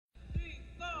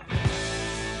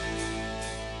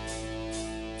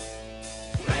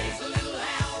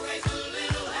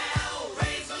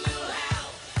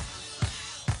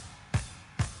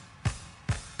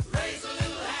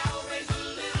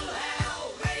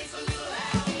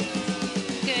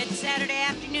Saturday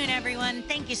afternoon, everyone.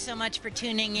 Thank you so much for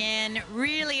tuning in.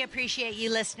 Really appreciate you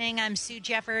listening. I'm Sue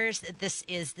Jeffers. This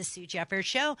is the Sue Jeffers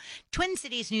Show, Twin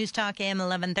Cities News Talk AM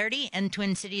 1130 and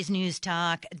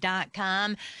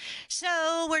TwinCitiesNewsTalk.com.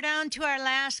 So we're down to our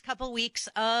last couple weeks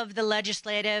of the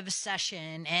legislative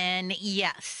session. And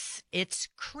yes, it's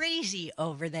crazy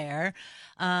over there.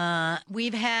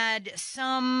 We've had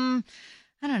some...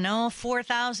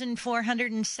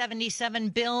 4,477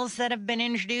 bills that have been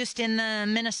introduced in the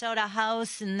Minnesota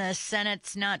House, and the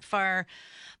Senate's not far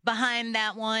behind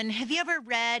that one. Have you ever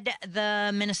read the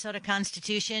Minnesota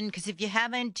Constitution? Because if you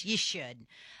haven't, you should.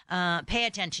 Pay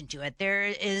attention to it. There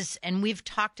is, and we've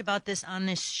talked about this on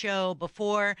this show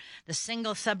before, the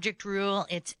single subject rule.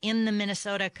 It's in the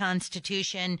Minnesota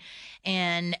Constitution.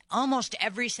 And almost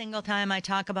every single time I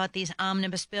talk about these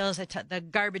omnibus bills, the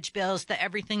garbage bills, the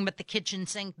everything but the kitchen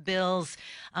sink bills,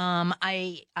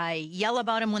 I yell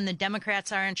about them when the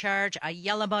Democrats are in charge. I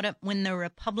yell about it when the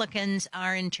Republicans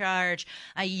are in charge.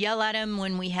 I yell at them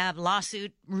when we have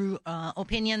lawsuit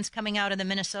opinions coming out of the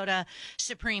Minnesota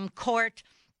Supreme Court.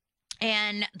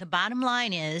 And the bottom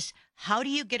line is, how do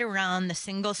you get around the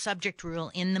single subject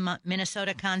rule in the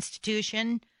Minnesota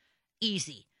Constitution?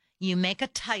 Easy. You make a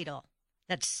title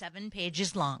that's 7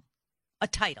 pages long. A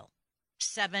title,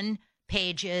 7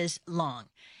 pages long.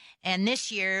 And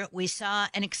this year, we saw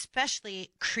an especially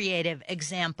creative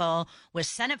example with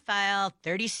Senate File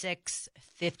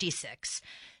 3656.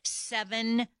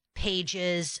 7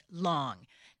 pages long.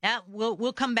 That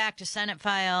we'll come back to Senate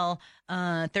File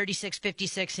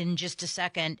 3656 in just a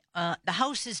second. The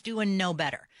House is doing no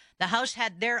better. The House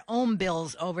had their own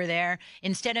bills over there.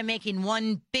 Instead of making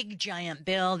one big giant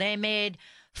bill, they made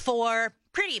 4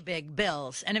 pretty big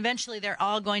bills. And eventually they're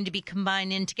all going to be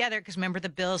combined in together because remember, the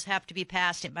bills have to be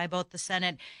passed by both the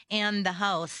Senate and the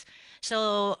House.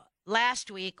 So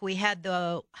last week, we had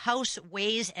the House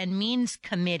Ways and Means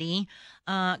Committee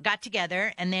got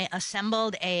together, and they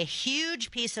assembled a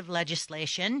huge piece of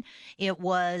legislation. It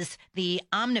was the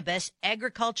Omnibus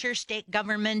Agriculture, State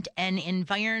Government, and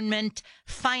Environment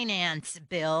Finance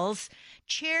Bills.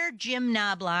 Chair Jim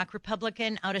Knobloch,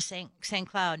 Republican out of St.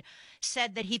 Cloud,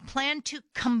 said that he planned to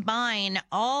combine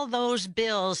all those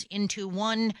bills into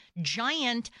one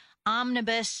giant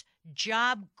omnibus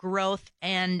job growth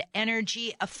and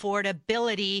energy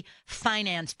affordability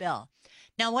finance bill.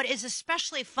 Now, what is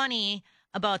especially funny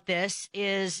about this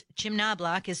is Jim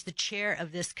Knobloch is the chair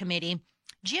of this committee.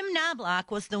 Jim Knobloch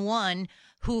was the one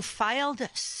who filed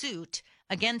suit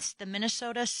against the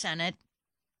Minnesota Senate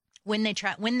when they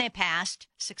passed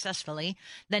successfully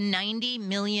the $90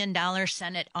 million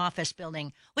Senate office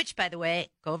building, which, by the way,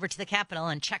 go over to the Capitol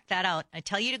and check that out. I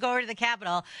tell you to go over to the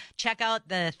Capitol, check out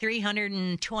the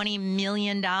 $320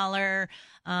 million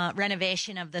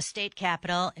renovation of the state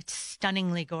capitol. It's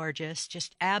stunningly gorgeous,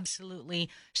 just absolutely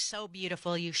so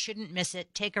beautiful. You shouldn't miss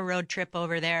it. Take a road trip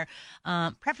over there,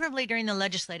 preferably during the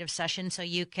legislative session, so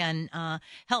you can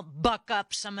help buck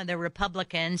up some of the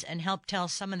Republicans and help tell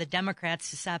some of the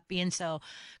Democrats to stop being so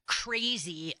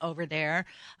crazy over there.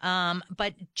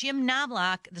 But Jim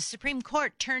Knobloch, the Supreme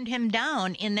Court turned him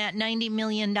down in that $90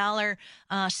 million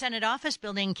Senate office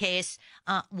building case.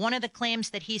 One of the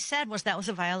claims that he said was that was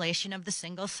a violation of the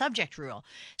single subject rule.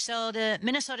 So the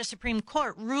Minnesota Supreme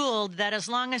Court ruled that as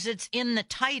long as it's in the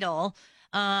title,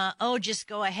 just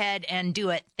go ahead and do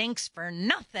it. Thanks for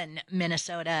nothing,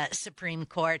 Minnesota Supreme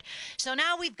Court. So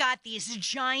now we've got these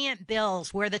giant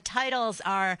bills where the titles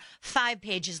are 5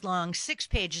 pages long, 6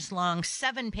 pages long,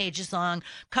 7 pages long,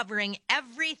 covering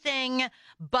everything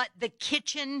but the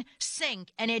kitchen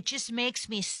sink. And it just makes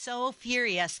me so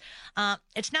furious.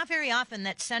 It's not very often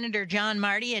that Senator John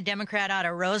Marty, a Democrat out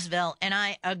of Roseville, and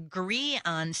I agree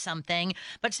on something,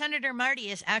 but Senator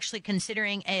Marty is actually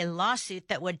considering a lawsuit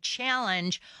that would challenge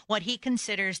what he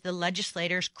considers the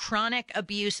legislators' chronic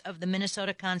abuse of the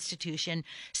Minnesota Constitution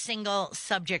single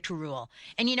subject rule.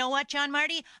 And you know what, John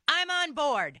Marty? I'm on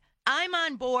board.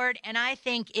 And I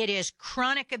think it is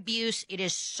chronic abuse. It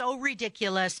is so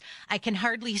ridiculous. I can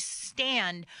hardly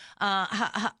stand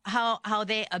how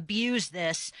they abuse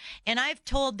this. And I've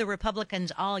told the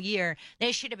Republicans all year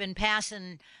they should have been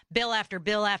passing bill after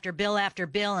bill after bill after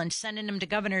bill and sending them to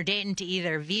Governor Dayton to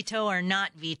either veto or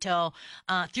not veto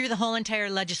through the whole entire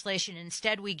legislation.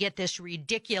 Instead, we get this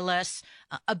ridiculous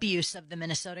abuse of the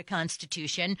Minnesota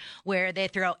Constitution where they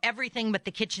throw everything but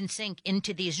the kitchen sink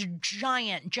into these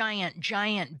giant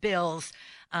bills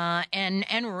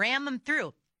and ram them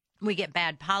through. We get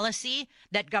bad policy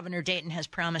that Governor Dayton has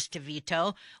promised to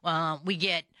veto. We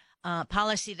get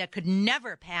policy that could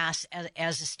never pass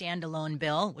as a standalone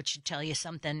bill, which should tell you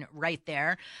something right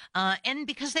there. And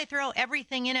because they throw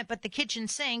everything in it but the kitchen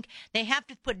sink, they have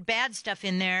to put bad stuff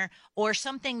in there or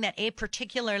something that a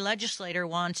particular legislator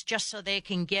wants just so they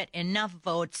can get enough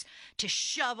votes to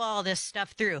shove all this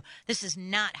stuff through. This is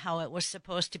not how it was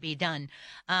supposed to be done.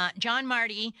 John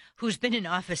Marty, who's been in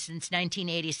office since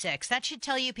 1986, that should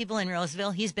tell you, people in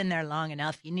Roseville, he's been there long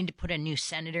enough. You need to put a new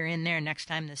senator in there next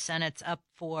time the Senate's up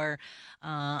for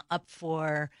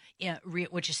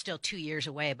which is still 2 years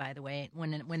away, by the way,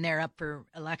 when they're up for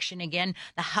election again.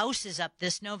 The House is up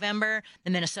this November. The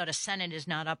Minnesota Senate is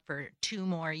not up for 2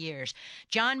 more years.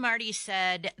 John Marty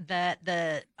said that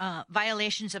the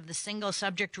violations of the single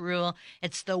subject rule,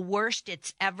 it's the worst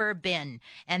it's ever been.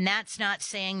 And that's not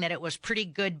saying that it was pretty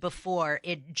good before.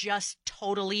 It just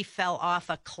totally fell off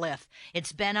a cliff.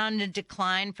 It's been on a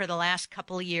decline for the last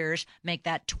couple of years. Make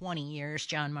that 20 years,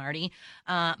 John Marty.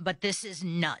 But this is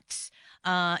nuts.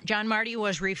 John Marty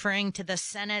was referring to the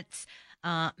Senate's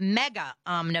mega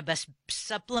omnibus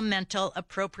supplemental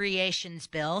appropriations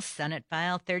bill, Senate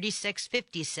File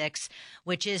 3656,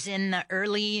 which is in the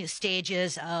early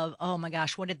stages of, oh my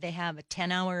gosh, what did they have, a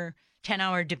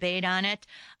 10-hour debate on it.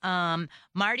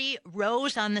 Marty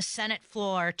rose on the Senate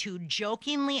floor to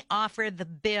jokingly offer the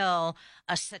bill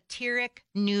a satiric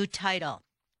new title.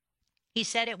 He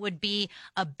said it would be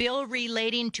a bill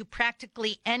relating to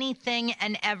practically anything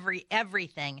and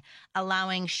everything,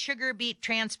 allowing sugar beet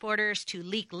transporters to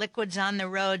leak liquids on the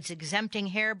roads, exempting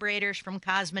hair braiders from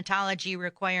cosmetology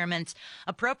requirements,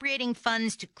 appropriating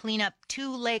funds to clean up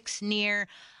 2 lakes near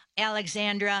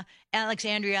Alexandria.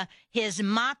 His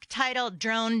mock title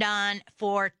droned on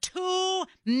for 2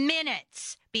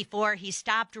 minutes before he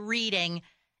stopped reading,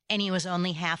 and he was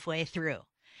only halfway through.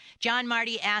 John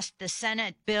Marty asked the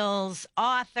Senate bill's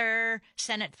author,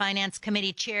 Senate Finance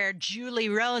Committee Chair Julie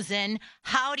Rosen,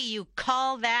 how do you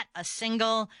call that a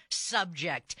single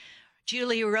subject?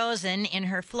 Julie Rosen, in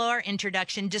her floor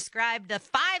introduction, described the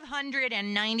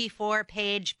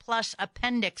 594-page plus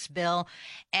appendix bill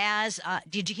as,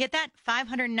 did you get that?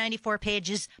 594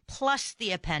 pages plus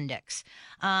the appendix,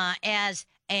 as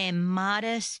a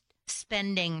modest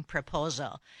spending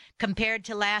proposal. Compared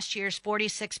to last year's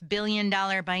 $46 billion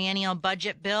biennial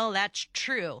budget bill, that's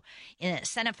true.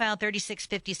 Senate File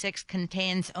 3656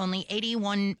 contains only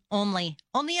in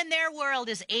their world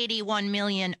is 81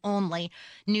 million only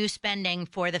new spending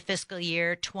for the fiscal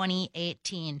year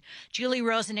 2018. Julie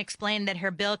Rosen explained that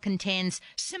her bill contains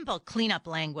simple cleanup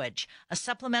language. A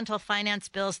supplemental finance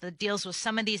bill that deals with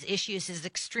some of these issues is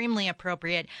extremely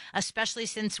appropriate, especially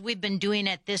since we've been doing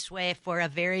it this way for a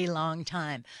very long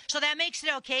time. So that makes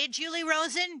it okay, Julie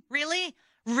Rosen? Really?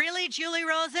 Really, Julie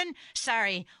Rosen?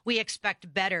 Sorry, we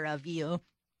expect better of you.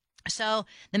 So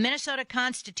the Minnesota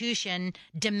Constitution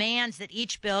demands that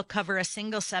each bill cover a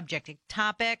single subject. A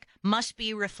topic must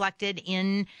be reflected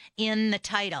in the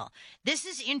title. This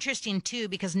is interesting, too,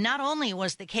 because not only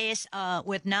was the case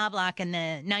with Knobloch and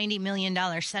the $90 million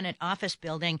Senate office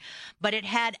building, but it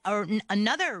had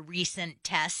another recent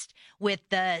test with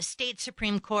the state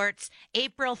Supreme Court's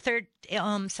April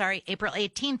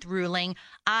 18th ruling,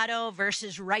 Otto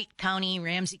versus Wright County,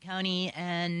 Ramsey County,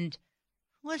 and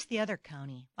what's the other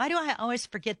county? Why do I always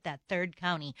forget that third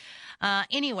county?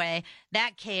 Anyway,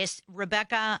 that case,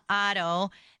 Rebecca Otto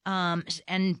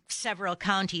and several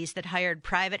counties that hired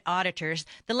private auditors,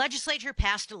 the legislature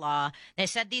passed a law. They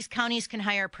said these counties can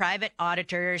hire private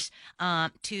auditors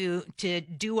to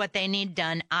do what they need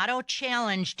done. Otto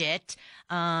challenged it,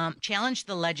 challenged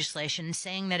the legislation,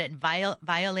 saying that it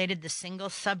violated the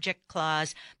single subject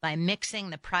clause by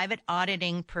mixing the private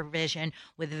auditing provision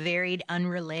with varied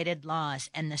unrelated laws.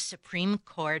 And the Supreme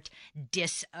Court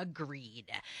disagreed.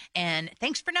 And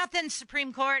thanks for nothing,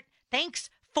 Supreme Court. Thanks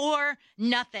for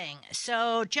nothing.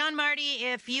 So, John Marty,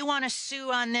 if you want to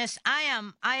sue on this, I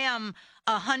am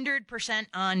 100%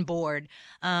 on board.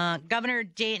 Governor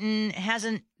Dayton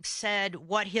hasn't said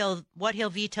what he'll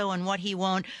veto and what he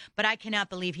won't, but I cannot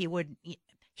believe he would.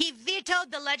 He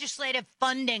vetoed the legislative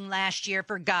funding last year,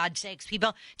 for God's sakes,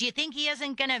 people. Do you think he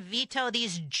isn't going to veto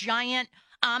these giant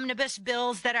omnibus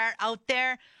bills that are out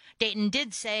there? Dayton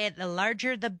did say the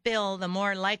larger the bill, the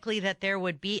more likely that there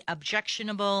would be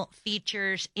objectionable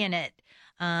features in it.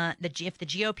 If the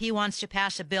GOP wants to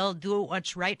pass a bill, do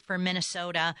what's right for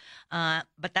Minnesota,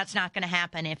 but that's not going to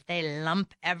happen if they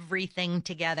lump everything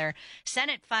together.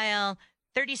 Senate File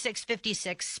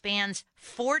 3656 spans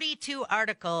 42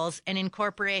 articles and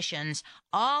incorporations,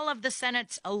 all of the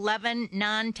Senate's 11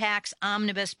 non-tax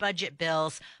omnibus budget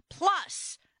bills,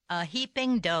 plus a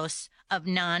heaping dose of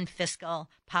non-fiscal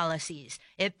policies.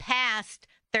 It passed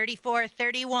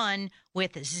 34-31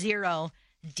 with 0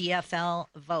 DFL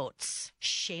votes.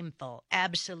 Shameful.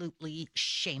 Absolutely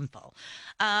shameful.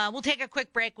 We'll take a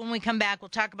quick break. When we come back, we'll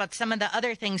talk about some of the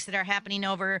other things that are happening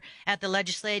over at the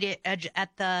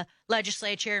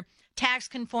legislature. Tax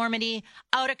conformity,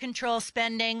 out of control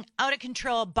spending, out of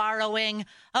control borrowing,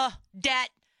 debt.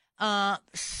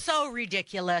 So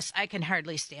ridiculous. I can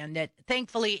hardly stand it.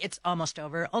 Thankfully, it's almost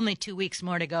over. Only 2 weeks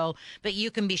more to go. But you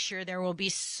can be sure there will be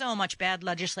so much bad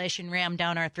legislation rammed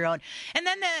down our throat. And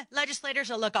then the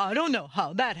legislators will look, I don't know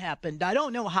how that happened. I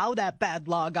don't know how that bad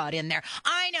law got in there.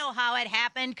 I know how it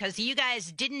happened because you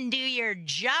guys didn't do your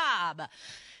job.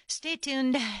 Stay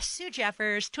tuned. Sue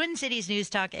Jeffers, Twin Cities News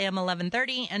Talk, AM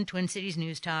 1130 and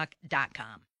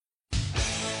TwinCitiesNewsTalk.com.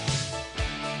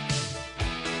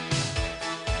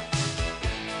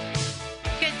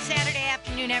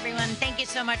 Everyone, thank you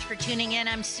so much for tuning in.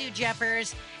 I'm Sue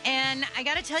Jeffers, and I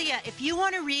got to tell you, if you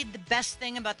want to read the best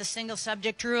thing about the single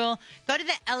subject rule, go to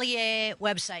the LEA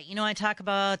website. You know, I talk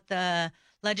about the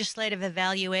Legislative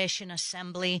Evaluation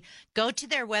Assembly. Go to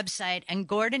their website, and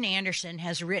Gordon Anderson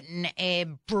has written a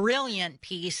brilliant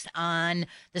piece on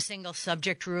the single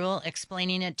subject rule,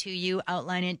 explaining it to you,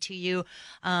 outlining it to you.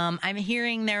 I'm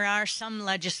hearing there are some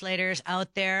legislators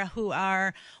out there who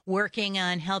are working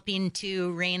on helping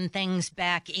to rein things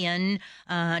back in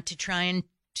to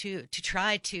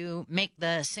try to make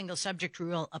the single subject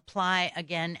rule apply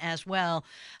again as well.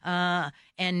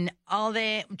 And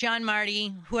John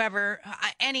Marty, whoever,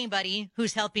 anybody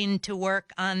who's helping to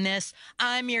work on this,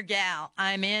 I'm your gal.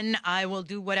 I'm in. I will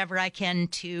do whatever I can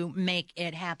to make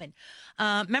it happen.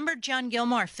 Remember John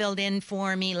Gilmore filled in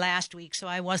for me last week, so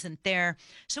I wasn't there.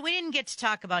 So we didn't get to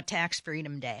talk about Tax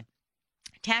Freedom Day.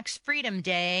 Tax Freedom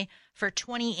Day for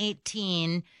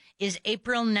 2018 is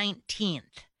April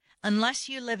 19th. Unless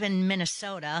you live in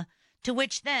Minnesota, to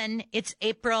which then it's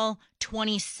April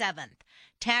 27th.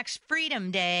 Tax Freedom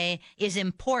Day is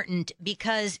important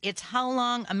because it's how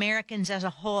long Americans as a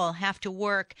whole have to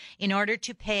work in order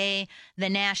to pay the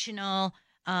nation's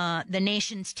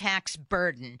tax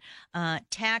burden.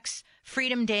 Tax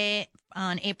Freedom Day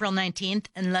on April 19th,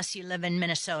 unless you live in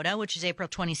Minnesota, which is April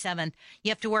 27th,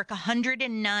 you have to work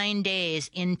 109 days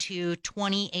into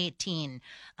 2018.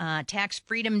 Tax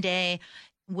Freedom Day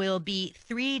will be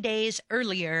 3 days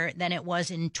earlier than it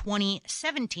was in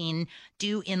 2017,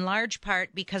 due in large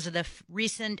part because of the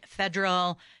recent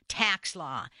federal tax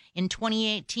law. In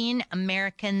 2018,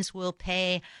 Americans will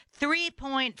pay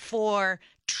 $3.4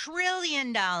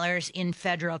 trillion in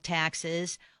federal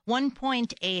taxes,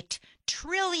 $1.8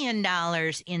 trillion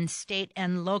in state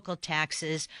and local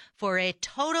taxes, for a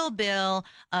total bill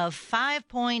of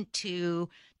 $5.2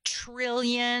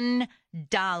 trillion,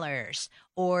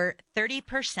 or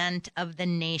 30% of the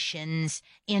nation's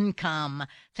income.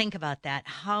 Think about that.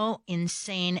 How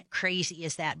insane, crazy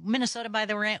is that? Minnesota, by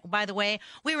the way,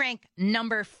 we rank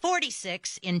number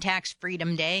 46 in Tax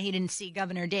Freedom Day. He didn't see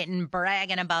Governor Dayton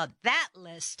bragging about that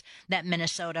list that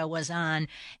Minnesota was on.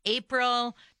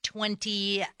 April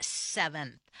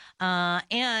 27th.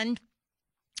 And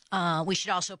we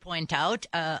should also point out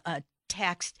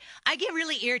taxed. I get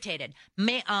really irritated.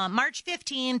 March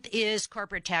 15th is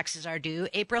corporate taxes are due.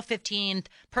 April 15th,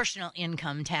 personal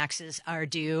income taxes are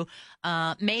due.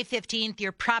 May 15th,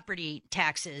 your property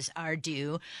taxes are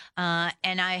due.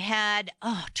 And I had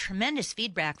tremendous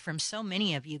feedback from so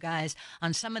many of you guys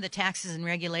on some of the taxes and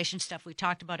regulation stuff we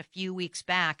talked about a few weeks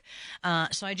back.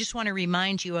 So I just want to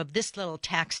remind you of this little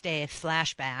tax day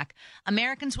flashback.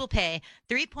 Americans will pay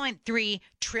 $3.3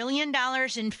 trillion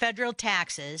in federal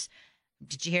taxes.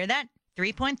 Did you hear that?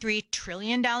 $3.3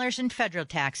 trillion in federal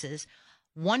taxes,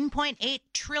 $1.8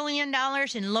 trillion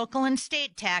in local and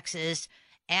state taxes,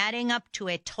 adding up to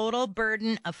a total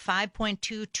burden of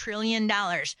 $5.2 trillion.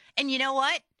 And you know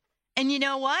what?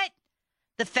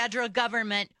 The federal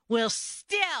government will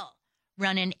still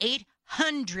run an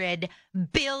 $800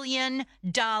 billion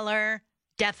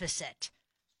deficit.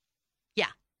 Yeah,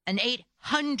 an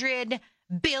 $800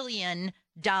 billion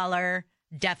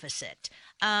deficit.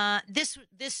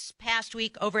 This past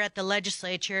week over at the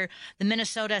legislature, the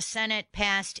Minnesota Senate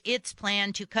passed its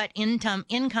plan to cut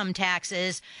income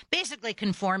taxes, basically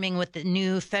conforming with the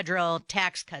new federal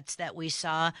tax cuts that we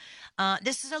saw.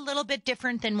 This is a little bit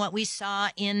different than what we saw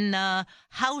in the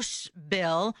House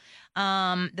bill.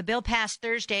 The bill passed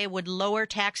Thursday would lower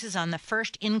taxes on the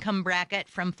first income bracket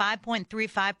from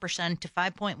 5.35% to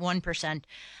 5.1%.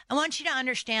 I want you to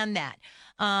understand that.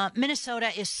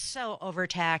 Minnesota is so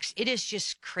overtaxed. It is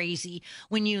just crazy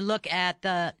when you look at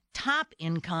the top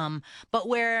income, but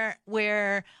where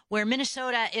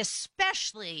Minnesota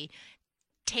especially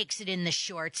takes it in the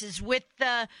shorts is with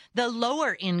the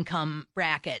lower income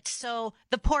brackets. So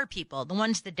the poor people, the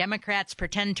ones the Democrats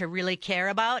pretend to really care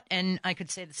about, and I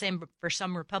could say the same for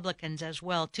some Republicans as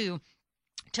well, too.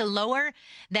 To lower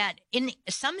that, in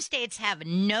some states have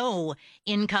no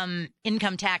income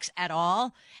tax at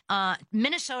all.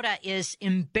 Minnesota is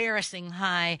embarrassing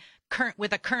high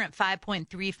with a current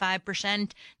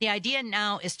 5.35%. The idea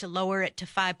now is to lower it to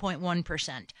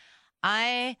 5.1%.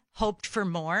 I hoped for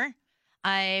more.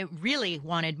 I really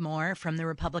wanted more from the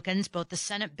Republicans, both the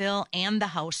Senate bill and the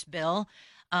House bill.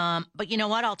 But you know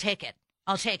what? I'll take it.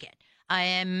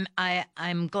 I'm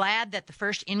glad that the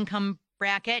first income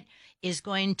bracket is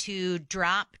going to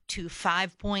drop to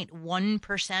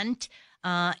 5.1%.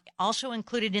 Also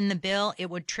included in the bill, it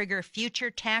would trigger future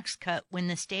tax cut when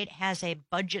the state has a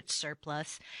budget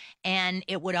surplus, and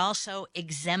it would also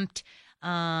exempt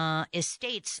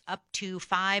estates up to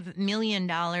 $5 million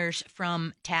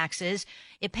from taxes.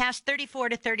 It passed 34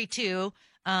 to 32.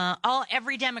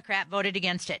 Every Democrat voted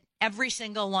against it, every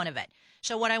single one of it.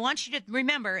 So what I want you to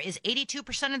remember is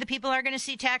 82% of the people are going to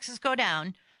see taxes go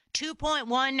down.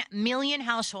 2.1 million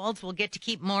households will get to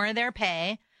keep more of their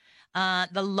pay.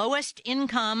 The lowest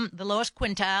income, the lowest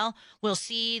quintile, will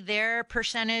see their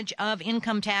percentage of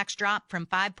income tax drop from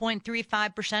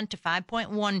 5.35% to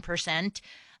 5.1%.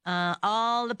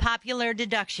 All the popular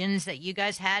deductions that you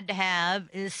guys had to have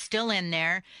is still in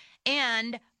there.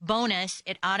 And bonus,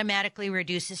 it automatically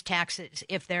reduces taxes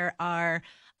if there are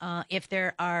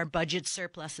budget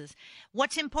surpluses.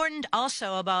 What's important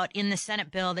also about in the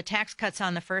Senate bill, the tax cuts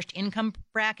on the first income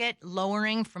bracket,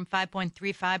 lowering from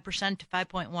 5.35% to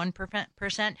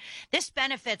 5.1%. This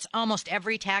benefits almost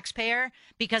every taxpayer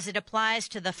because it applies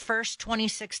to the first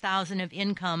 $26,000 of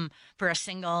income for a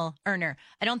single earner.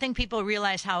 I don't think people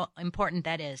realize how important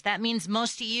that is. That means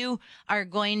most of you are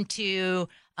going to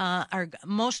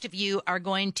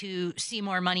see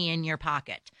more money in your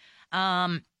pocket.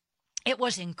 It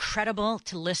was incredible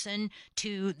to listen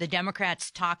to the Democrats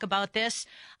talk about this.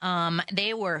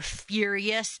 They were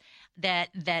furious that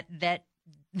the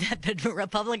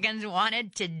Republicans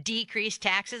wanted to decrease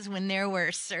taxes when there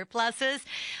were surpluses.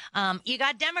 You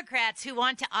got Democrats who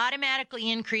want to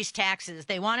automatically increase taxes.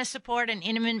 They want to support and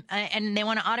they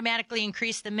want to automatically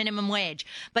increase the minimum wage,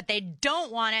 but they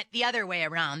don't want it the other way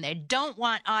around. They don't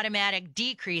want automatic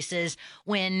decreases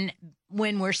when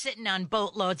we're sitting on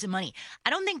boatloads of money. I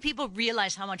don't think people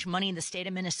realize how much money the state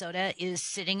of Minnesota is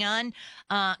sitting on.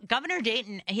 Governor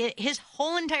Dayton, his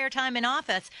whole entire time in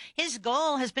office, his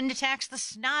goal has been to tax the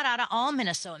snot out of all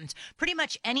Minnesotans. Pretty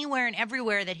much anywhere and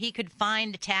everywhere that he could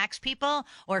find to tax people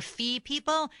or fee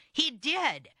people, he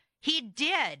did.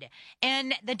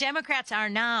 And the Democrats are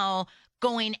now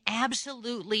going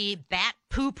absolutely bat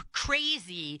poop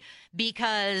crazy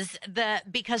because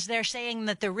they're saying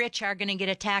that the rich are going to get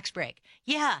a tax break.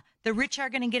 Yeah, the rich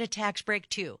are going to get a tax break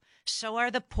too. So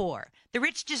are the poor. The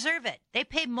rich deserve it. They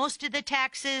pay most of the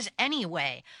taxes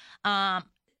anyway.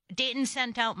 Dayton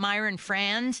sent out Myron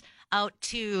Franz out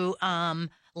to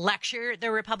lecture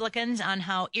the Republicans on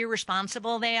how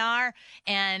irresponsible they are.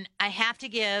 And I have to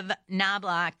give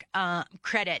Knobloch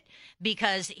credit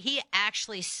because he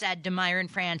actually said to Myron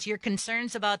Franz, your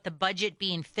concerns about the budget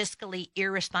being fiscally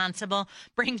irresponsible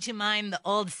bring to mind the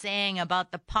old saying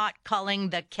about the pot calling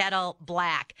the kettle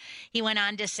black. He went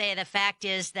on to say the fact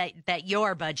is that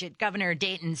your budget, Governor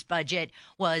Dayton's budget,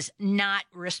 was not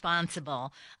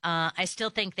responsible. I still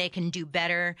think they can do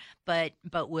better, but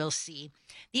we'll see.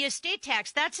 The estate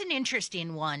tax, that's an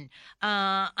interesting one.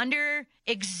 Under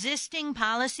existing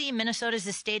policy, Minnesota's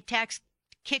estate tax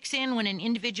kicks in when an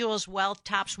individual's wealth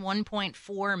tops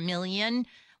 $1.4 million,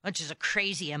 which is a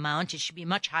crazy amount. It should be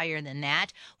much higher than that.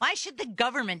 Why should the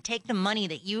government take the money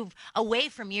that you've away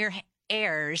from your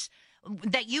heirs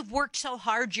that you've worked so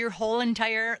hard your whole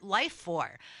entire life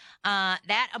for?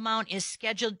 That amount is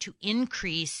scheduled to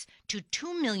increase to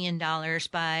 $2 million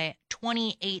by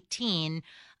 2018.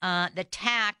 The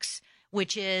tax,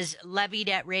 which is levied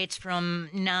at rates from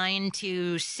 9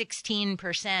 to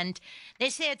 16%. They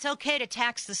say it's okay to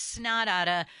tax the snot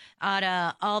out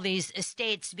of all these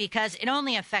estates because it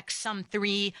only affects some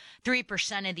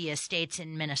 3% of the estates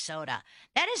in Minnesota.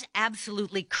 That is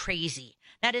absolutely crazy.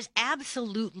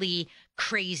 The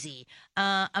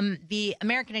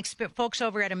folks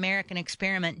over at American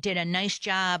Experiment did a nice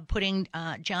job putting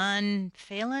John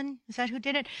Phelan, is that who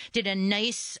did it? Did a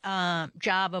nice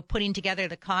job of putting together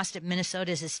the cost of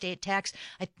Minnesota's estate tax.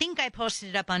 I think I posted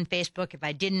it up on Facebook. If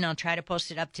I didn't, I'll try to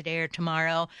post it up today or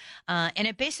tomorrow. And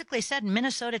it basically said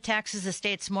Minnesota taxes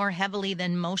estates more heavily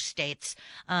than most states.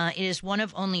 It is one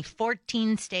of only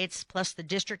 14 states plus the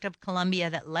District of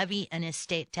Columbia that levy an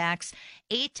estate tax.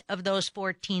 8 of those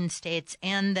 14 states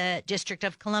and the District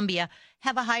of Columbia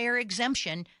have a higher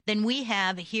exemption than we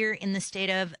have here in the state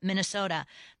of Minnesota.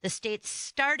 The state's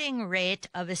starting rate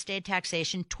of estate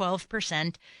taxation,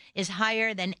 12%, is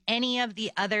higher than any of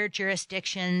the other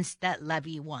jurisdictions that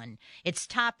levy one. Its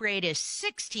top rate is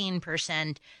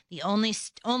 16%.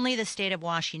 Only the state of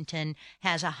Washington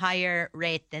has a higher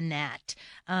rate than that.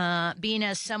 Being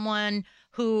as someone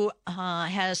who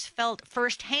has felt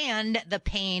firsthand the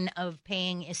pain of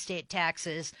paying estate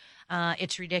taxes,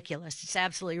 it's ridiculous. It's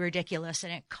absolutely ridiculous,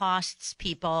 and it costs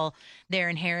people their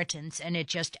inheritance, and it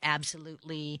just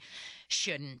absolutely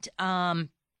shouldn't. Don't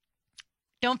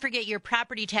forget your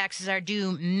property taxes are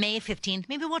due May 15th.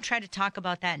 Maybe we'll try to talk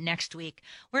about that next week.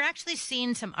 We're actually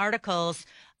seeing some articles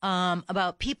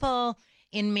about people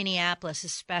in Minneapolis,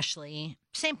 especially,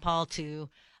 St. Paul too,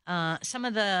 some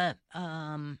of the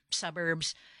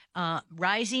suburbs,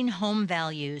 rising home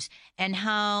values, and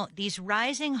how these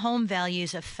rising home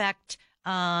values affect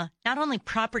not only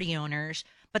property owners,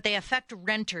 but they affect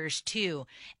renters too.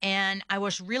 And I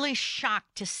was really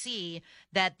shocked to see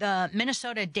that the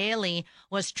Minnesota Daily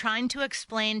was trying to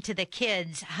explain to the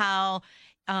kids how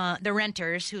the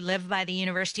renters who live by the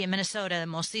University of Minnesota,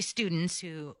 mostly students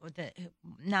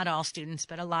not all students,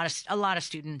 but a lot of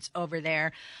students over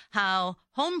there, how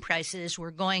home prices were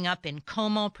going up in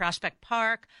Como, Prospect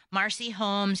Park, Marcy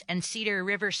Homes, and Cedar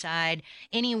Riverside,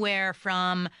 anywhere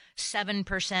from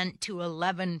 7% to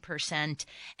 11%.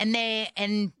 And they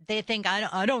think,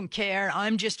 I don't care,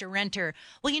 I'm just a renter.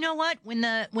 Well, you know what? When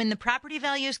the property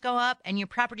values go up and your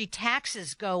property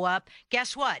taxes go up,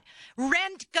 guess what?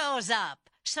 Rent goes up.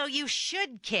 So you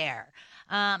should care.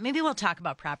 Maybe we'll talk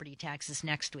about property taxes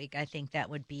next week. I think that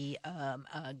would be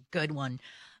a good one.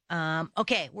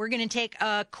 Okay, we're going to take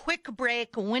a quick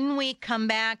break. When we come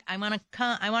back, I want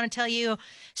to tell you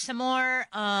some more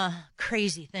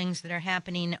crazy things that are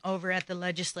happening over at the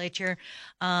legislature.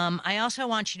 I also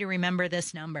want you to remember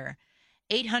this number: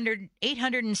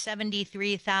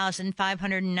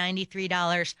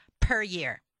 $873,593 per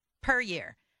year.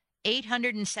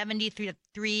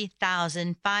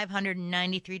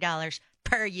 $873,593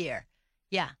 per year.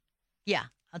 Yeah.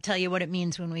 I'll tell you what it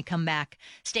means when we come back.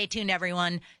 Stay tuned,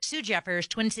 everyone. Sue Jeffers,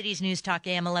 Twin Cities News Talk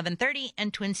AM 1130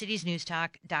 and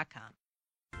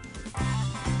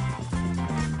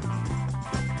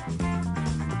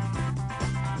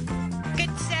TwinCitiesNewsTalk.com.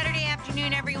 Good Saturday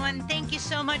afternoon, everyone. Thank you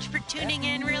so much for tuning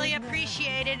in. Really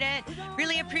appreciated it.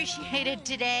 Really appreciated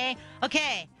today.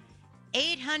 Okay.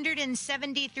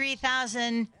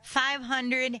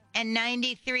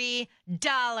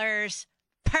 $873,593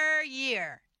 per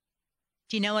year.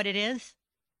 Do you know what it is?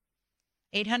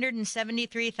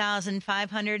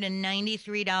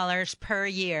 $873,593 per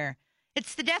year.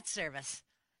 It's the debt service.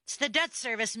 It's the debt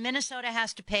service Minnesota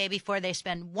has to pay before they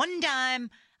spend one dime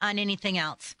on anything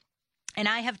else. And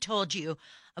I have told you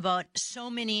about so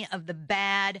many of the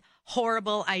bad,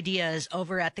 horrible ideas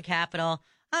over at the Capitol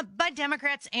by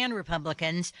Democrats and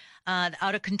Republicans, the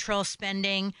out-of-control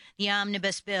spending, the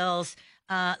omnibus bills.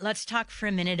 Let's talk for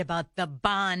a minute about the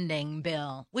bonding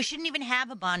bill. We shouldn't even have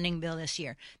a bonding bill this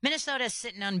year. Minnesota is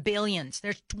sitting on billions.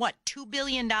 There's, $2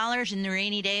 billion in the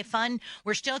rainy day fund?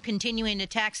 We're still continuing to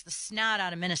tax the snot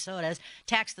out of Minnesotans,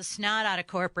 tax the snot out of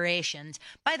corporations.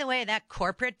 By the way, that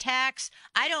corporate tax,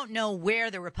 I don't know where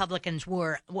the Republicans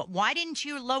were. Why didn't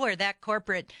you lower that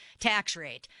corporate tax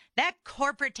rate? That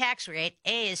corporate tax rate,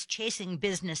 is chasing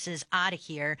businesses out of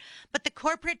here. But the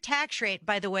corporate tax rate,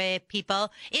 by the way, people,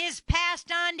 is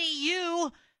passed on to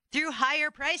you through higher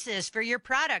prices for your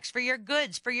products, for your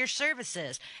goods, for your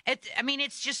services.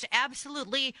 It's just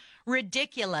absolutely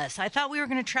ridiculous. I thought we were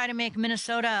going to try to make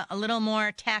Minnesota a little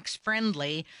more tax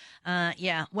friendly.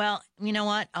 Yeah, well, you know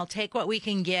what? I'll take what we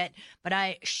can get, but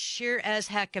I sure as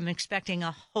heck am expecting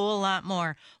a whole lot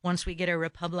more once we get a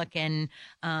Republican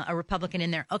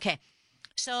in there. Okay.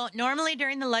 So normally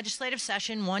during the legislative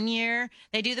session, one year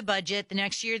they do the budget, the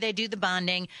next year they do the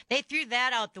bonding. They threw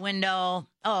that out the window,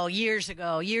 years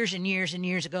and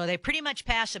years ago. They pretty much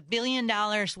pass $1 billion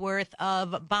worth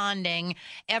of bonding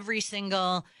every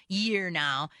single year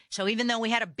now. So even though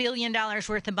we had $1 billion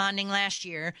worth of bonding last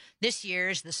year, this year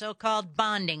is the so-called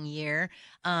bonding year.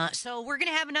 So we're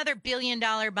going to have another $1 billion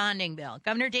bonding bill.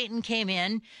 Governor Dayton came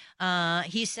in.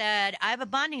 He said, I have a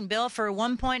bonding bill for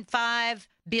 $1.5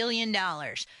 billion.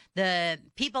 The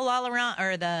people all around,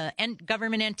 or the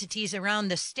government entities around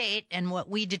the state, and what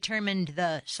we determined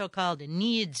the so-called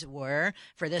needs were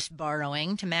for this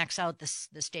borrowing to max out the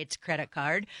state's credit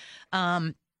card,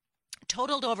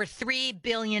 totaled over $3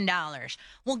 billion.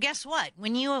 Well, guess what?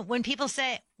 When you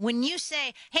say,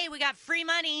 hey, we got free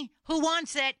money, who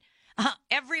wants it?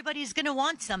 Everybody's going to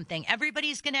want something.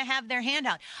 Everybody's going to have their hand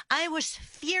out. I was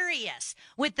furious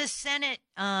with the Senate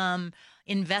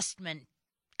investment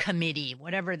committee,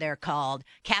 whatever they're called,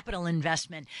 capital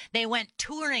investment. They went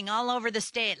touring all over the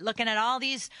state, looking at all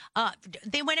these,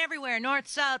 they went everywhere, north,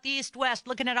 south, east, west,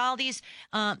 looking at all these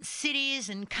cities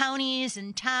and counties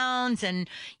and towns. And,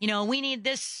 we need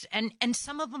this. And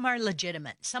some of them are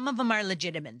legitimate. Some of them are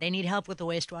legitimate. They need help with the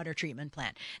wastewater treatment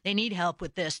plant. They need help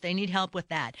with this. They need help with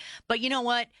that. But you know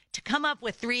what? To come up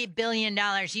with $3 billion,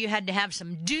 you had to have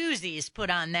some doozies put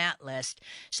on that list.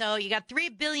 So you got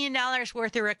 $3 billion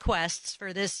worth of requests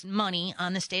for this money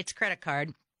on the state's credit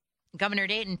card. Governor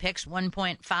Dayton picks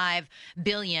 $1.5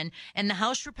 billion, and the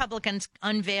House Republicans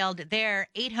unveiled their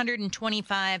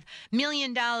 $825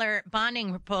 million bonding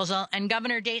proposal, and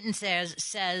Governor Dayton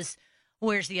says,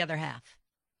 where's the other half?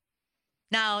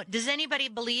 Now, does anybody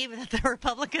believe that the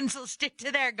Republicans will stick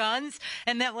to their guns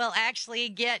and that we'll actually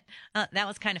get, that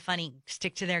was kind of funny,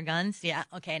 stick to their guns? Yeah,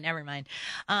 okay, never mind.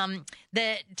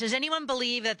 Does anyone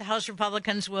believe that the House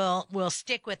Republicans will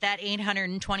stick with that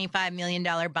 $825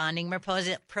 million bonding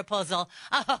proposal?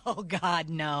 Oh, God,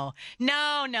 no.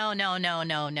 No.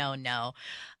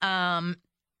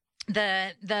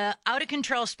 The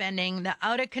out-of-control spending, the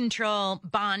out-of-control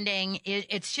bonding,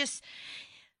 it's just...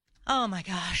 Oh, my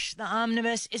gosh, the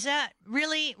omnibus. Is that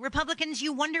really Republicans?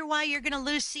 You wonder why you're going to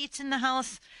lose seats in the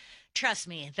House? Trust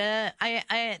me, the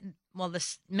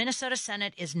Minnesota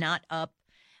Senate is not up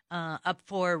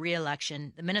for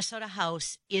re-election. The Minnesota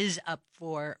House is up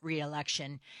for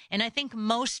re-election. And I think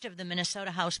most of the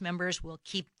Minnesota House members will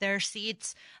keep their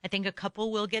seats. I think a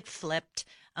couple will get flipped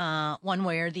one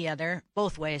way or the other,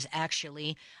 both ways,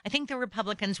 actually. I think the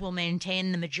Republicans will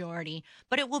maintain the majority,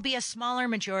 but it will be a smaller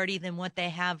majority than what they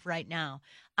have right now.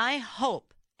 I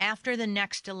hope after the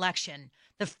next election,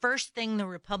 the first thing the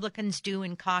Republicans do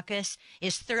in caucus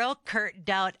is throw Kurt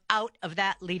Daudt out of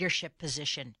that leadership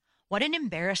position. What an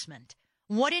embarrassment.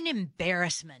 What an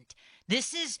embarrassment.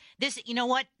 You know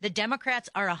what? The Democrats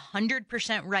are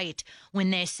 100% right when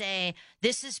they say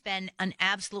this has been an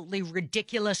absolutely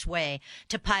ridiculous way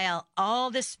to pile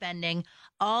all this spending,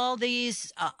 all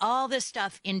this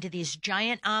stuff into these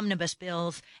giant omnibus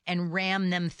bills and ram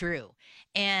them through.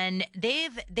 And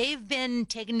they've been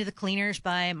taken to the cleaners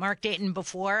by Mark Dayton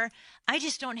before. I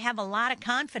just don't have a lot of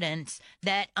confidence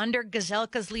that under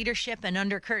Gazelka's leadership and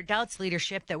under Kurt Daudt's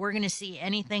leadership that we're going to see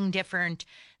anything different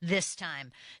this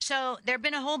time. So there've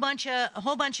been a whole bunch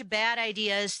of bad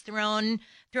ideas thrown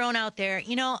out there.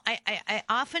 I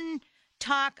often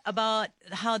talk about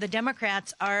how the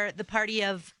Democrats are the party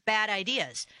of bad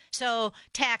ideas. So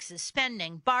taxes,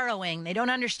 spending, borrowing, they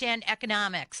don't understand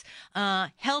economics,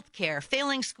 healthcare,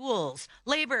 failing schools,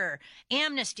 labor,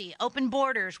 amnesty, open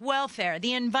borders, welfare,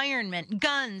 the environment,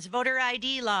 guns, voter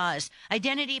ID laws,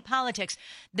 identity politics.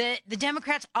 The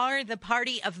Democrats are the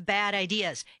party of bad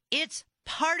ideas. It's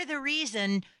part of the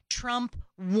reason Trump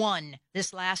won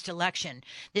this last election.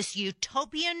 This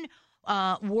utopian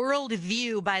world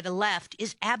view by the left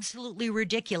is absolutely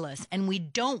ridiculous, and we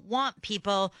don't want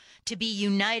people to be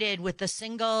united with a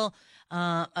single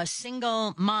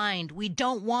mind. We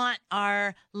don't want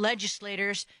our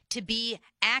legislators to be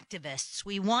activists.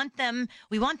 We want them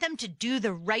to do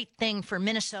the right thing for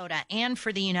Minnesota and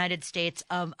for the United States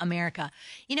of America.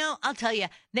 I'll tell you,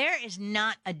 there is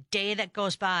not a day that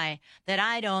goes by that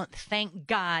I don't thank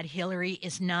God Hillary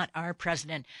is not our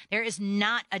president. There is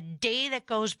not a day that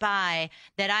goes by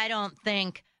that I don't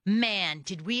think, man,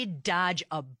 did we dodge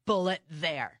a bullet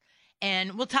there?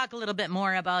 And we'll talk a little bit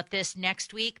more about this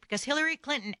next week because Hillary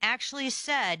Clinton actually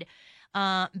said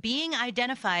being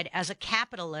identified as a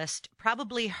capitalist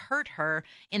probably hurt her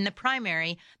in the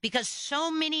primary because so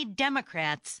many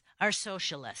Democrats are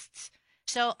socialists.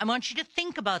 So I want you to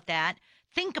think about that.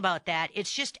 Think about that.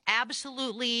 It's just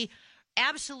absolutely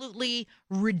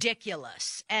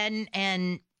ridiculous. And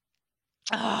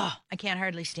I can't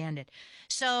hardly stand it.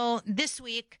 So this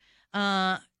week,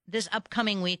 this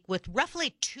upcoming week, with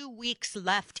roughly 2 weeks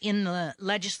left in the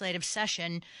legislative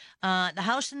session, the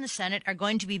House and the Senate are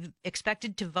going to be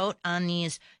expected to vote on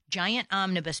these giant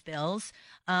omnibus bills.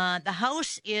 The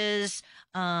House is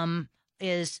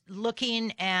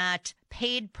looking at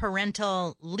paid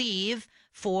parental leave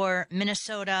for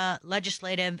Minnesota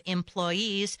legislative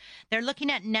employees. They're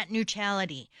looking at net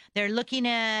neutrality. They're looking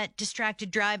at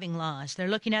distracted driving laws. They're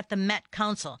looking at the Met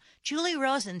Council. Julie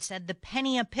Rosen said the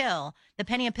penny a pill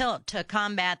to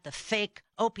combat the fake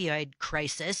opioid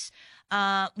crisis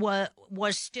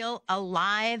was still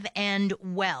alive and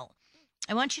well.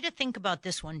 I want you to think about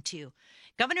this one too.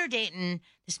 Governor Dayton,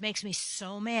 this makes me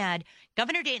so mad.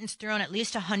 Governor Dayton's thrown at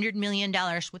least $100 million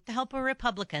with the help of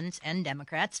Republicans and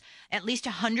Democrats, at least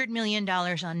 $100 million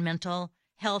on mental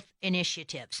health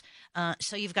initiatives.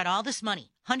 So you've got all this money,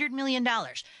 $100 million,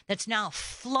 that's now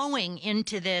flowing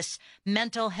into this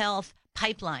mental health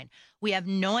pipeline. We have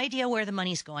no idea where the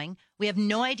money's going. We have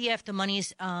no idea if the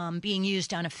money's being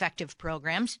used on effective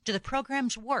programs. Do the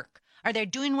programs work? Are they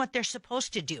doing what they're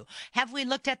supposed to do? Have we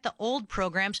looked at the old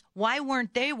programs? Why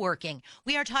weren't they working?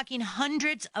 We are talking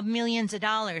hundreds of millions of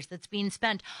dollars that's being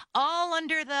spent all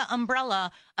under the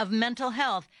umbrella of mental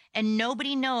health, and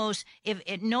nobody knows if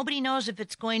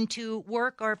it's going to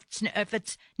work or if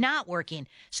it's not working.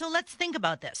 So let's think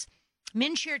about this.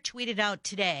 MNsure tweeted out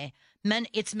today,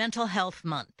 it's Mental Health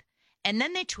Month. And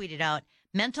then they tweeted out,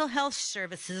 mental health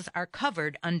services are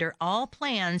covered under all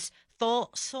plans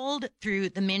sold through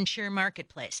the MNsure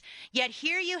marketplace. Yet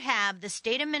here you have the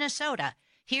state of Minnesota.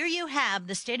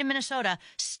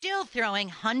 Still throwing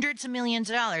hundreds of millions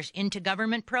of dollars into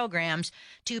government programs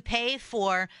to pay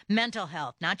for mental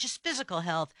health, not just physical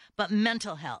health, but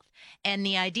mental health. And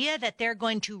the idea that they're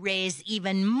going to raise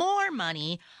even more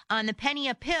money on the penny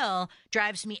a pill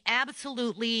drives me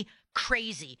absolutely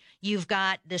crazy. You've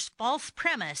got this false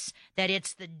premise that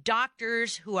it's the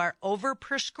doctors who are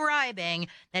overprescribing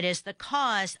that is the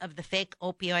cause of the fake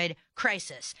opioid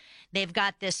crisis. They've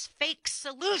got this fake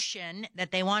solution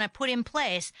that they want to put in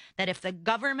place that if the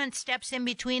government steps in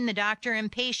between the doctor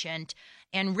and patient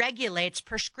and regulates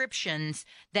prescriptions,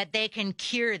 that they can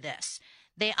cure this.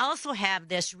 They also have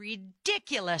this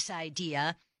ridiculous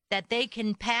idea that they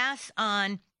can pass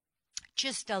on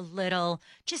just a little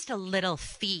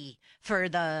fee for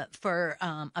a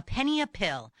penny a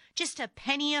pill, just a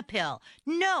penny a pill.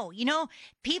 No,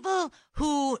 people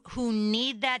who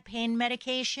need that pain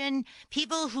medication,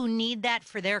 people who need that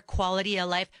for their quality of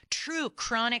life, true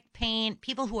chronic pain,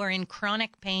 people who are in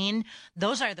chronic pain,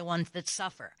 those are the ones that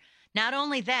suffer. Not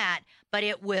only that, but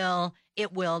it will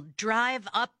drive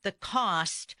up the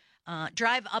cost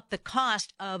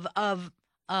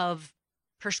of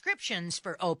prescriptions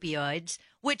for opioids,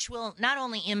 which will not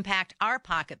only impact our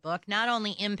pocketbook, not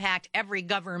only impact every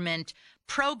government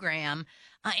program.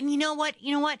 And you know what?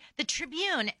 The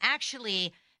Tribune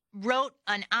actually wrote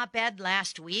an op-ed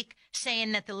last week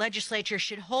saying that the legislature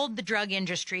should hold the drug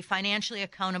industry financially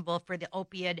accountable for the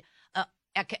opioid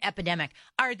epidemic.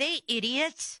 Are they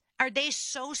idiots? Are they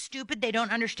so stupid they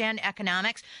don't understand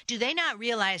economics? Do they not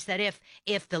realize that if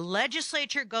the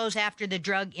legislature goes after the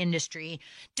drug industry,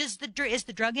 is the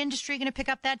drug industry going to pick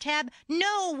up that tab?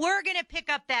 No, we're going to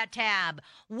pick up that tab.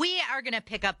 We are going to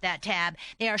pick up that tab.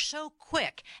 They are so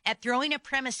quick at throwing a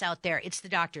premise out there. It's the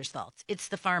doctor's fault. It's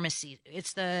the pharmacy.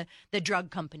 It's the drug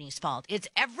company's fault. It's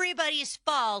everybody's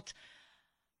fault.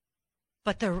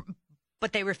 But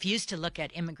they refuse to look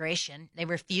at immigration. They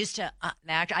refuse to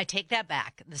I take that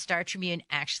back. The Star Tribune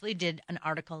actually did an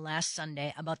article last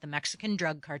Sunday about the Mexican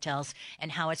drug cartels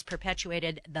and how it's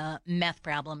perpetuated the meth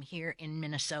problem here in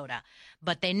Minnesota.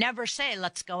 But they never say,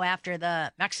 let's go after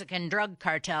the Mexican drug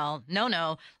cartel.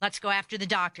 No, let's go after the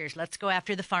doctors. Let's go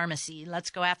after the pharmacy. Let's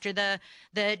go after the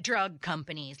drug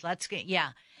companies.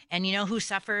 And you know who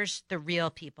suffers? The real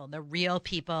people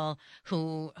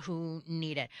who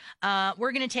need it.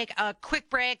 We're going to take a quick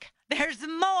break. There's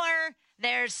more.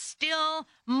 There's still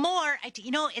more.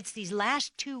 It's these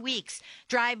last 2 weeks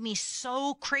drive me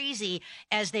so crazy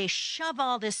as they shove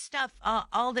all this stuff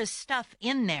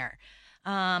in there.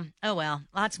 Oh, well,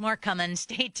 lots more coming.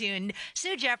 Stay tuned.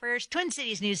 Sue Jeffers, Twin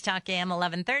Cities News Talk AM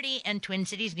 1130 and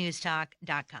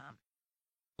TwinCitiesNewsTalk.com.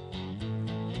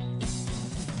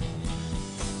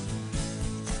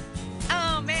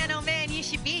 Oh man, you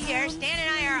should be here. Stan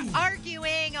and I are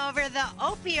arguing over the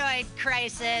opioid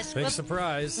crisis. Big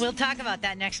surprise. We'll talk about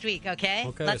that next week, okay?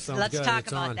 Okay, let's good. talk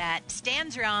It's about on. that.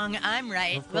 Stan's wrong. I'm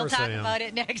right. Of We'll course talk I am. about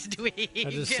it next week. I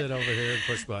just sit over here and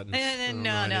push buttons.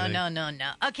 No.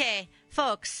 Okay,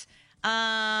 folks.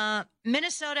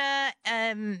 Minnesota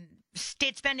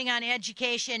state spending on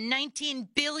education, $19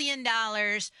 billion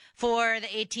for the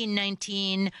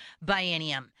 18-19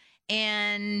 biennium.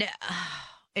 And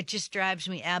it just drives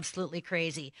me absolutely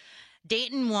crazy.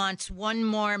 Dayton wants one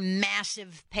more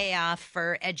massive payoff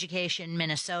for Education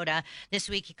Minnesota. This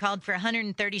week, he called for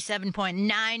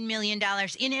 $137.9 million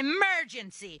in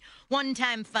emergency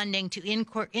one-time funding to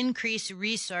increase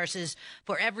resources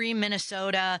for every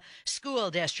Minnesota school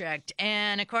district.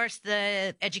 And, of course,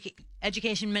 the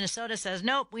Education Minnesota says,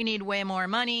 nope, we need way more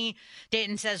money.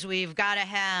 Dayton says we've got to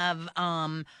have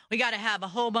a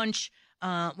whole bunch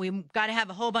we've got to have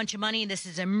a whole bunch of money. This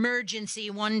is emergency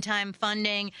one-time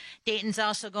funding. Dayton's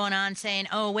also going on saying,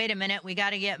 oh, wait a minute, we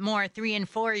got to get more 3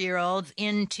 and 4-year-olds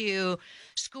into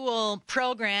school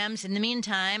programs. In the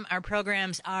meantime, our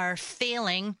programs are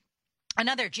failing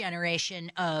another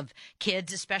generation of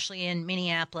kids, especially in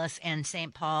Minneapolis and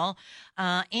St. Paul.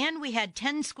 And we had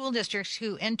 10 school districts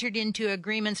who entered into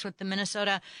agreements with the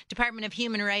Minnesota Department of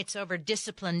Human Rights over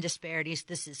discipline disparities.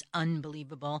 This is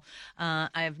unbelievable. I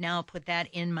have now put that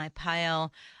in my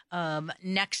pile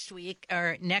next week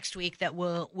that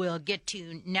we'll get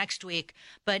to next week.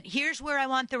 But here's where I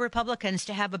want the Republicans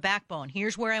to have a backbone.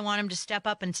 Here's where I want them to step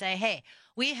up and say, hey,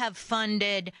 we have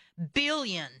funded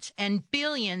billions and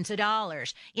billions of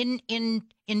dollars in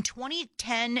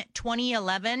 2010,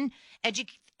 2011,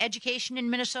 education in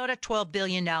Minnesota, $12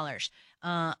 billion.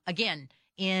 Again,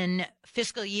 in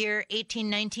fiscal year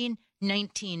 18-19,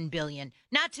 $19 billion.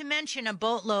 Not to mention a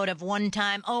boatload of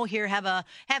one-time, here, have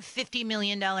 $50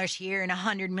 million here and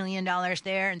 $100 million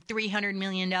there and $300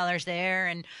 million there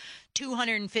and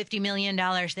 $250 million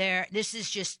there. This is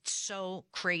just so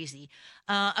crazy.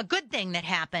 A good thing that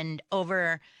happened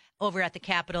over at the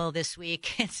Capitol this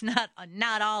week. It's not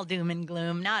all doom and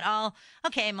gloom. Not all.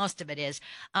 Okay, most of it is.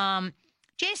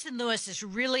 Jason Lewis is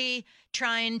really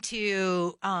trying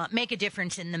to make a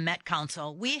difference in the Met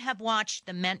Council. We have watched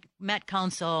the Met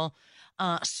Council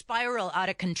spiral out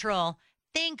of control.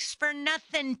 Thanks for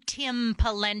nothing, Tim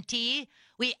Pawlenty.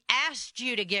 We asked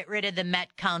you to get rid of the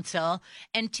Met Council,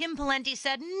 and Tim Pawlenty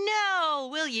said, no,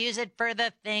 we'll use it for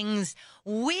the things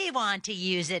we want to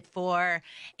use it for.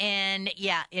 And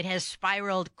yeah, it has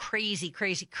spiraled crazy,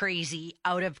 crazy, crazy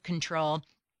out of control.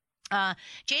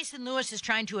 Jason Lewis is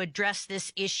trying to address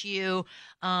this issue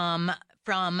from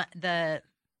the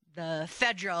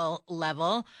federal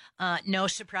level. No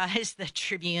surprise, the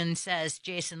Tribune says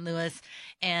Jason Lewis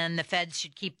and the feds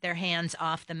should keep their hands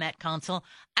off the Met Council.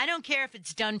 I don't care if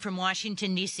it's done from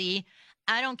Washington, D.C.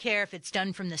 I don't care if it's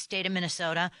done from the state of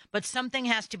Minnesota, but something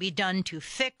has to be done to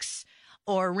fix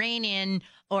or rein in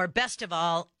or, best of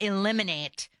all,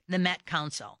 eliminate the Met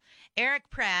Council. Eric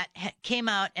Pratt came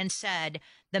out and said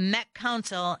the Met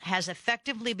Council has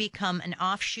effectively become an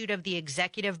offshoot of the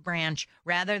executive branch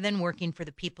rather than working for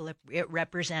the people it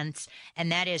represents, and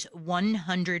that is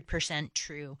 100%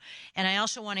 true. And I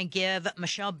also want to give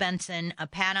Michelle Benson a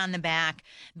pat on the back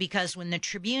because when the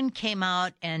Tribune came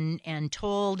out and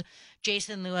told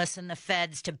Jason Lewis and the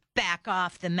feds to back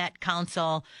off the Met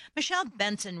Council, Michelle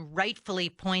Benson rightfully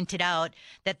pointed out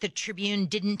that the Tribune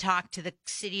didn't talk to the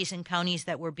cities and counties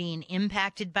that were being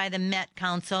impacted by the Met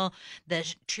Council.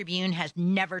 The Tribune has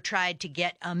never tried to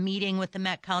get a meeting with the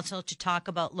Met Council to talk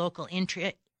about local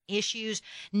issues,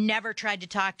 never tried to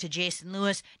talk to Jason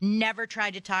Lewis, never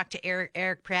tried to talk to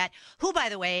Eric Pratt, who, by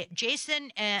the way,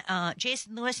 Jason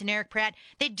Lewis and Eric Pratt,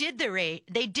 they did the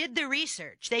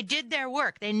research, they did their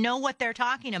work, they know what they're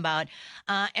talking about,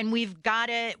 and we've got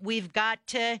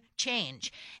to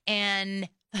change. And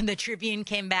the Tribune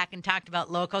came back and talked about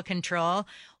local control.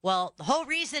 Well, the whole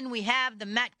reason we have the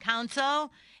Met Council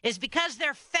is because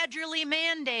they're federally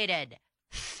mandated.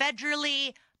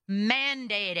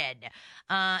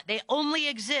 They only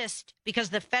exist because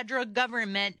the federal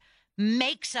government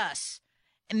made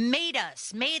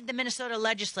the Minnesota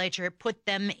legislature put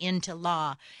them into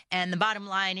law. And the bottom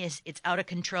line is it's out of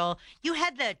control. You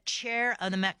had the chair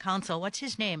of the Met Council. What's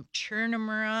his name?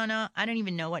 Chernamurana. I don't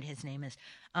even know what his name is.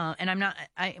 And I'm not,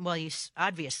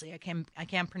 obviously I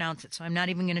can't pronounce it, so I'm not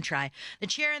even going to try. The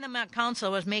chair of the Met Council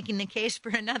was making the case for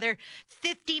another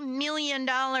 $50 million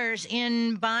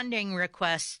in bonding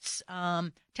requests,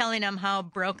 telling them how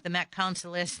broke the Met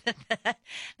Council is,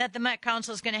 that the Met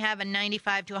Council is going to have a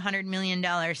 $95 to $100 million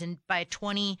by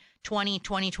 2020,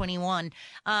 2021.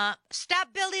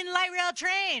 Stop building light rail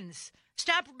trains.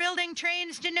 Stop building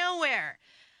trains to nowhere.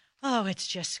 Oh, it's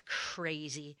just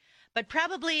crazy. But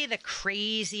probably the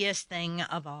craziest thing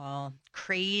of all,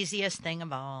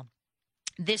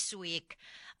 this week,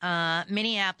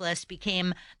 Minneapolis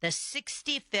became the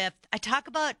 65th. I talk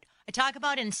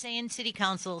about insane city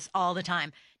councils all the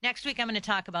time. Next week, I'm going to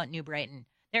talk about New Brighton.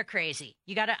 They're crazy.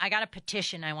 I got a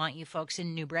petition I want you folks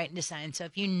in New Brighton to sign. So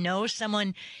if you know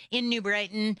someone in New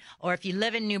Brighton or if you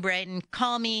live in New Brighton,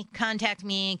 call me, contact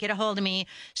me, get a hold of me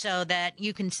so that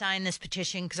you can sign this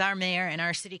petition because our mayor and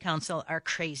our city council are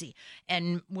crazy.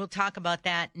 And we'll talk about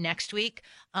that next week.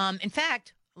 In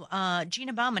fact,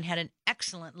 Gina Bauman had an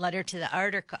excellent letter to the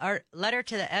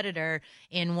editor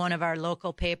in one of our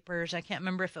local papers. I can't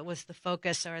remember if it was the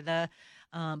Focus or the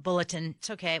Bulletin. It's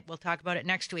okay. We'll talk about it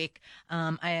next week.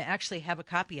 I actually have a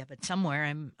copy of it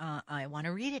somewhere. I want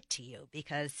to read it to you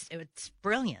because it's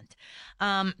brilliant.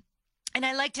 And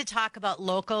I like to talk about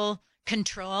local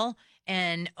control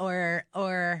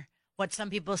or what some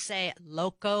people say,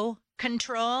 loco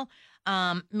control.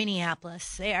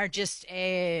 Minneapolis, they are just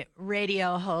a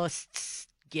radio host's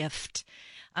gift.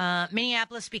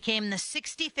 Minneapolis became the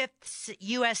 65th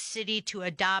U.S. city to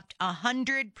adopt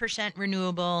 100%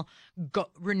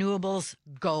 renewables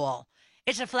goal.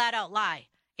 It's a flat out lie.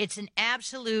 It's an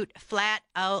absolute flat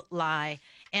out lie.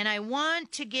 And I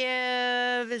want to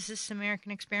give, is this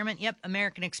American Experiment? Yep,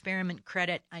 American Experiment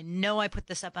credit. I know I put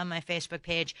this up on my Facebook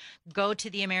page. Go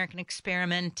to the American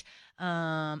Experiment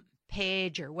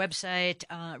page or website.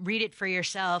 Read it for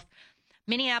yourself.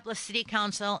 Minneapolis City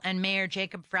Council and Mayor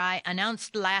Jacob Frey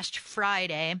announced last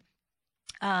Friday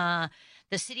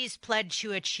the city's pledge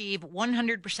to achieve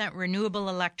 100% renewable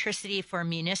electricity for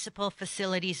municipal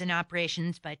facilities and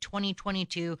operations by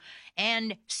 2022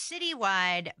 and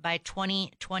citywide by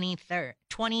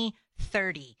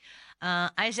 2030.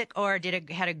 Isaac Orr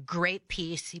had a great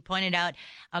piece. He pointed out,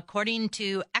 according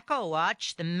to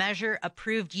EchoWatch, the measure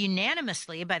approved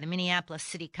unanimously by the Minneapolis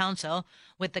City Council,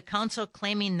 with the council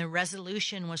claiming the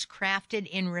resolution was crafted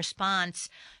in response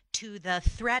to the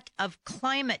threat of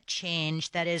climate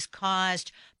change that is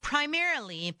caused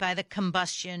primarily by the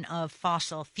combustion of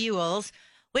fossil fuels,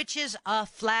 which is a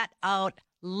flat-out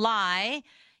lie.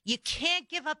 You can't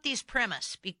give up these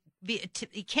premise.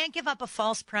 You can't give up a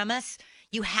false premise.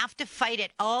 You have to fight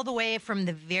it all the way from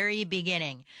the very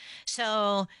beginning.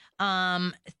 So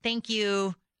thank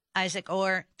you, Isaac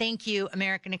Orr. Thank you,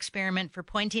 American Experiment, for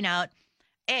pointing out,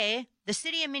 the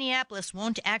city of Minneapolis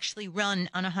won't actually run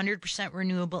on 100%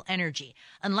 renewable energy.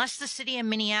 Unless the city of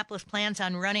Minneapolis plans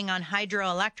on running on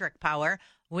hydroelectric power,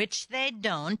 which they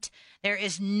don't, there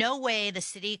is no way the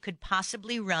city could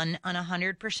possibly run on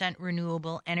 100%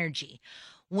 renewable energy.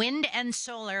 Wind and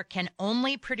solar can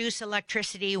only produce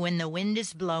electricity when the wind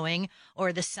is blowing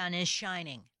or the sun is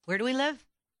shining. Where do we live?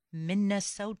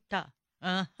 Minnesota.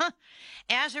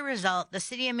 As a result, the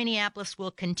city of Minneapolis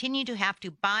will continue to have to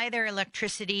buy their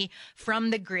electricity from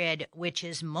the grid, which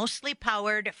is mostly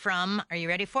powered from, are you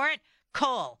ready for it?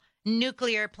 Coal,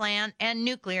 nuclear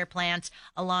plants,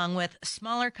 along with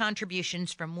smaller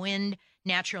contributions from wind,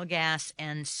 natural gas,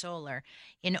 and solar.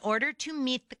 In order to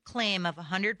meet the claim of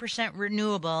 100%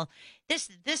 renewable, this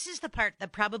is the part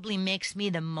that probably makes me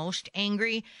the most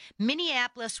angry.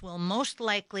 Minneapolis will most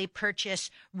likely purchase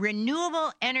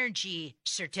renewable energy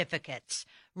certificates.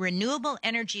 Renewable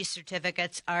energy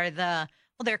certificates are they're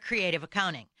creative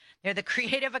accounting. They're the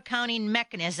creative accounting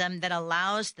mechanism that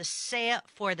allows the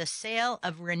sale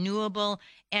of renewable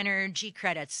energy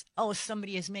credits. Oh,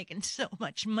 somebody is making so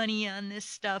much money on this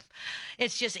stuff.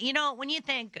 It's just, when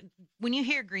you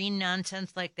hear green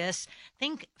nonsense like this,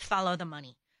 think follow the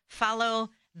money. Follow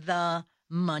the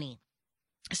money.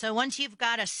 So once you've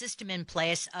got a system in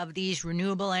place of these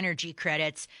renewable energy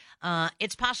credits,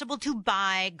 it's possible to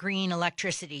buy green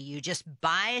electricity. You just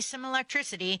buy some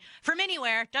electricity from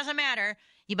anywhere, doesn't matter.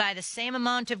 You buy the same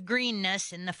amount of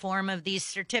greenness in the form of these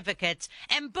certificates,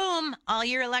 and boom, all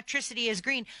your electricity is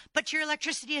green. But your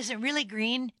electricity isn't really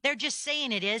green. They're just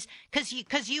saying it is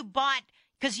because you bought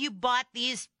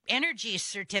these energy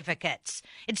certificates.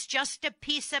 It's just a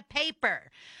piece of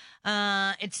paper.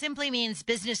 It simply means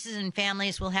businesses and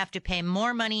families will have to pay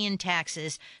more money in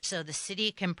taxes so the city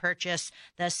can purchase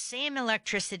the same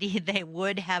electricity they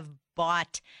would have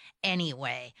bought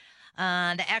anyway.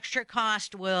 The extra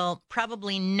cost will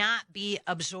probably not be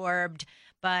absorbed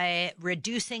by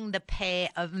reducing the pay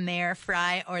of Mayor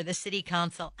Frey or the city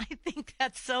council. I think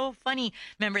that's so funny.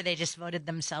 Remember, they just voted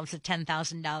themselves a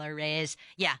 $10,000 raise.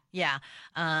 Yeah.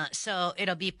 So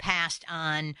it'll be passed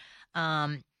on.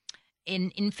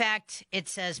 In fact, it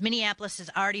says Minneapolis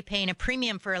is already paying a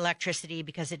premium for electricity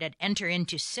because it had entered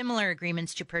into similar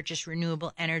agreements to purchase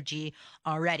renewable energy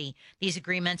already. These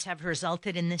agreements have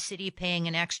resulted in the city paying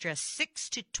an extra 6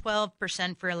 to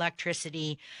 12% for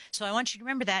electricity. So I want you to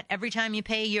remember that every time you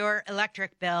pay your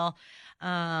electric bill.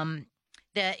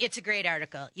 It's a great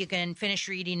article. You can finish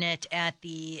reading it at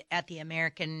the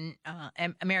American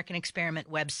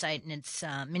Experiment website, and it's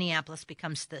Minneapolis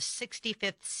becomes the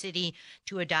 65th city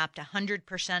to adopt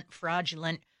 100%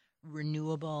 fraudulent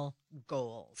renewable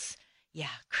goals. Yeah,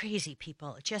 crazy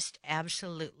people, just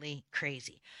absolutely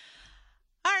crazy.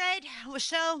 All right,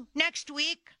 so next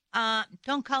week.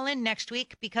 Don't call in next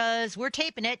week because we're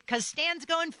taping it because Stan's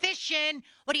going fishing.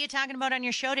 What are you talking about on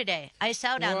your show today? Ice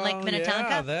out on Lake Minnetonka?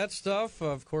 Yeah, that stuff.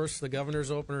 Of course, the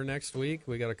governor's opener next week.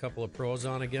 We got a couple of pros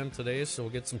on again today, so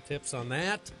we'll get some tips on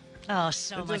that. Oh,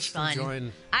 so much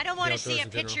fun. I don't want to see a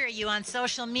picture of you on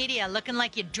social media looking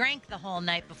like you drank the whole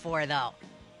night before, though.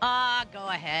 Go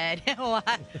ahead. Go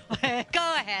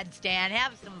ahead, Stan.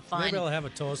 Have some fun. Maybe I'll have a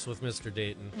toast with Mr.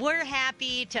 Dayton. We're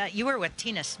happy to. You were with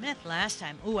Tina Smith last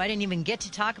time. Ooh, I didn't even get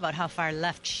to talk about how far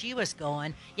left she was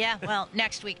going. Yeah, well,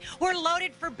 next week. We're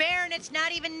loaded for bear, and it's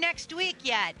not even next week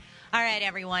yet. All right,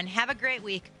 everyone. Have a great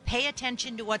week. Pay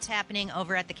attention to what's happening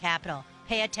over at the Capitol.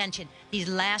 Pay attention. These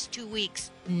last 2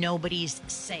 weeks, nobody's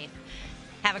safe.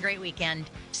 Have a great weekend.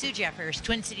 Sue Jeffers,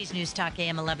 Twin Cities News Talk,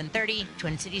 AM 1130,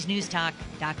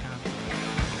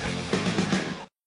 TwinCitiesNewsTalk.com.